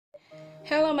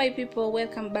Hello my people,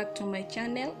 welcome back to my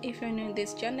channel. If you're new in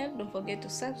this channel, don't forget to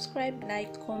subscribe,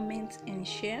 like, comment and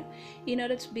share in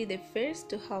order to be the first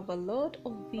to have a lot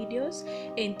of videos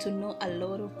and to know a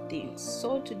lot of things.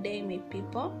 So today my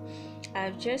people,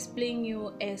 I've just playing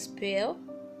you a spell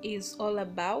is all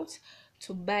about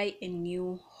to buy a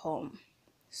new home.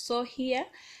 So here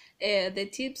the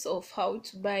tips of how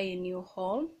to buy a new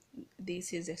home.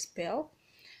 This is a spell,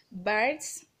 but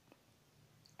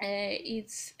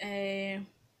it's a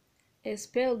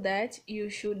spell that you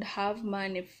should have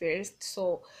money first.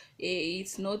 So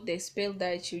it's not the spell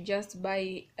that you just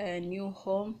buy a new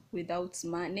home without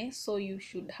money. So you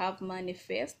should have money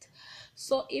first.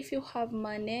 So if you have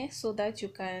money so that you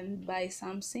can buy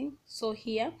something, so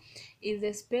here is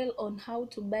a spell on how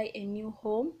to buy a new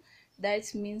home.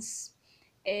 That means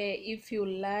if you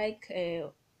like a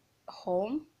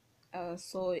home,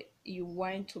 so you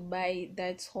want to buy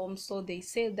that home, so they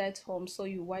sell that home, so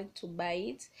you want to buy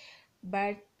it,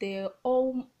 but the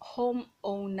home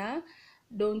owner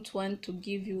don't want to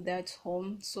give you that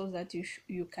home so that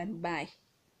you can buy.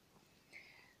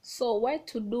 So what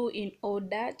to do in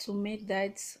order to make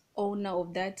that owner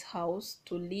of that house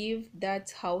to leave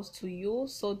that house to you,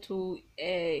 so to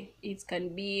it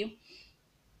can be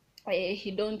he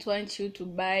don't want you to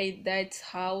buy that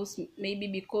house, maybe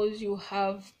because you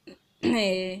have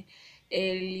a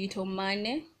little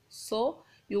money. So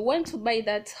you want to buy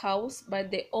that house, but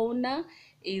the owner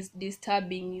is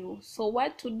disturbing you. So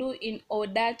what to do in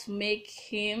order to make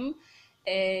him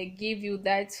give you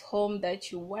that home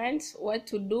that you want? What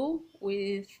to do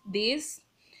with this?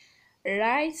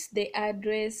 Write the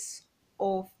address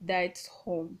of that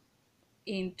home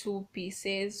in 2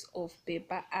 pieces of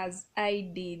paper, as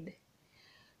I did.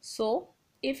 So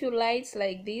if you light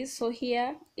like this, so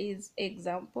here is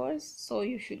examples. So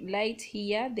you should light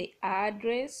here the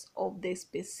address of the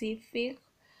specific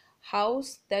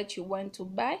house that you want to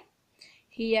buy.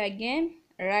 Here again,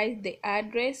 write the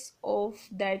address of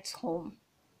that home.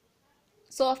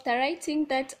 So after writing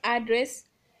that address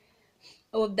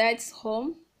of that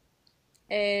home,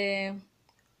 uh,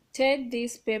 take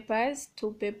these papers,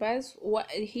 2 papers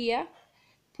here,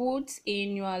 put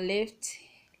in your left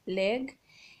leg,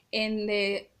 and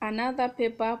another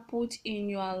paper put in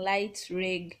your light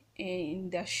leg, in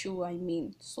the shoe, I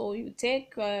mean. So you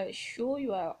take your shoe,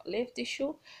 your left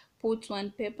shoe, put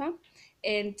one paper,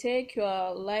 and take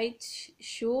your light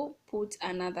shoe, put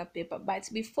another paper. But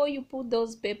before you put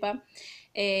those paper,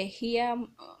 here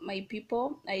my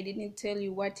people, I didn't tell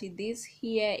you what it is.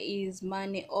 Here is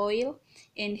money oil,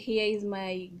 and here is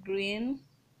my green,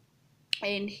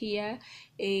 and here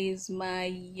is my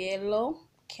yellow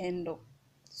candle.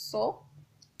 So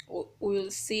we'll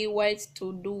see what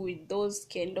to do with those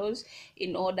candles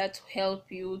in order to help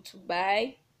you to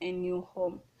buy a new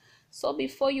home. So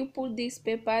before you put these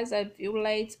papers at your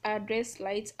light address,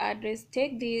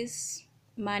 take this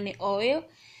money oil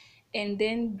and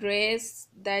then dress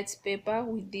that paper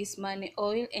with this money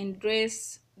oil, and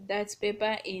dress that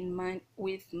paper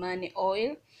with money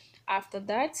oil. After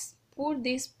that, put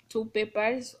these 2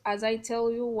 papers, as I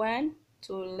tell you, one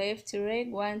to left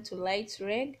leg, one to right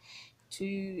leg,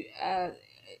 to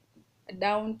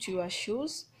down to your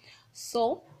shoes.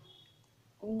 So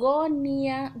go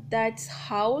near that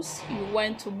house you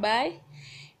want to buy,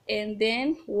 and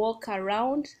then walk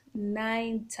around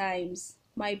 9 times.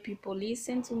 My people,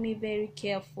 listen to me very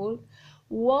careful.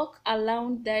 Walk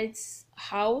around that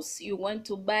house you want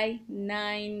to buy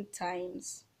 9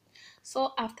 times.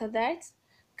 So after that,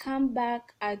 come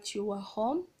back at your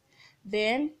home,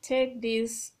 then take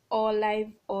this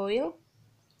olive oil,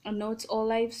 not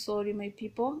olive, sorry my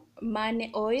people,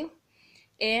 money oil,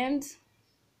 and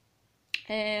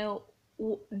uh,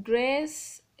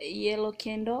 dress yellow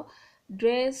candle,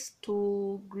 dress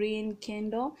to green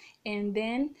candle, and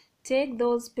then take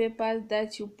those papers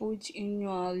that you put in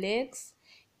your legs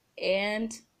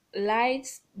and light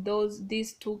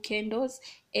these 2 candles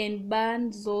and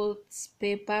burn those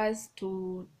papers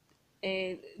to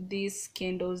these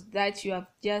candles that you have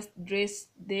just dressed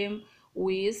them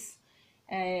with,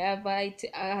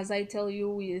 as I tell you,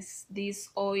 with this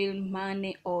oil,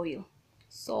 money oil.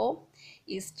 So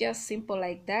it's just simple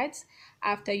like that.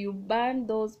 After you burn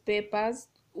those papers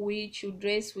which you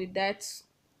dress with that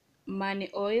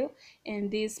money oil, and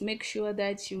this, make sure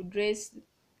that you dress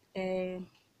uh,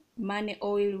 money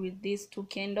oil with these 2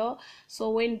 candle. So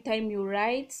when time you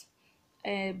write,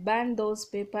 burn those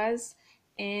papers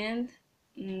and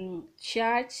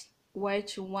charge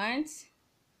what you want.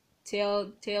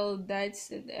 Tell that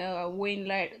when,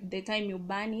 like, the time you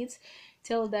burn it,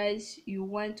 tell that you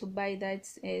want to buy that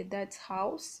that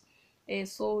house,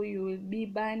 so you will be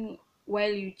burn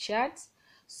while you chat.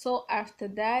 So after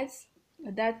that,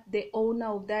 the owner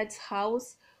of that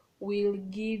house will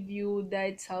give you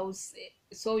that house.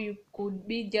 So you could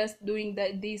be just doing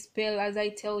that this spell as I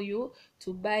tell you,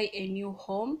 to buy a new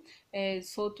home,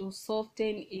 so to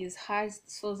soften his heart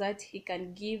so that he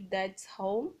can give that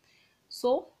home.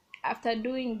 So after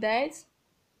doing that,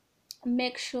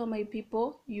 make sure, my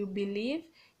people, you believe,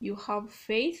 you have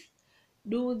faith.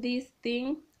 Do this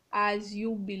thing as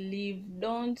you believe.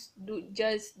 Don't do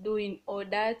just do in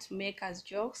order to make us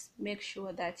jokes. Make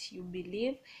sure that you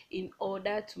believe in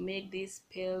order to make this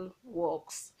spell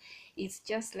works. It's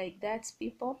just like that,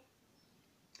 people.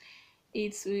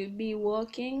 It will be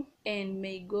working, and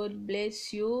may God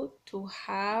bless you to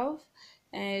have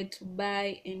to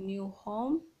buy a new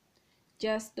home.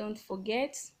 Just don't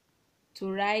forget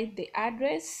to write the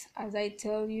address as I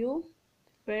tell you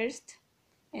first,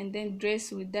 and then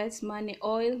dress with that money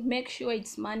oil. Make sure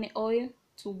it's money oil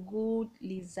to good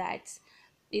results.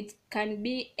 It can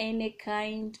be any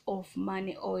kind of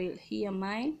money oil. Here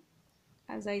mine,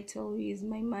 as I tell you, is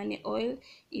my money oil.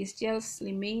 It's just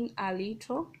remain a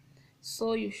little,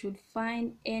 so you should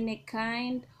find any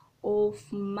kind of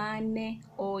money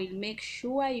oil. Make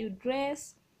sure you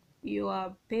dress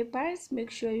your papers,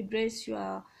 make sure you dress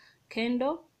your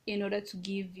candle in order to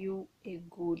give you a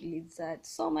good result.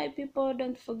 So my people,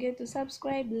 don't forget to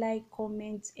subscribe, like,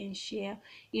 comment and share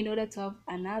in order to have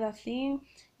another thing.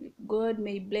 God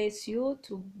may bless you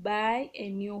to buy a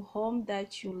new home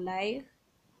that you like.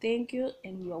 Thank you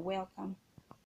and you're welcome.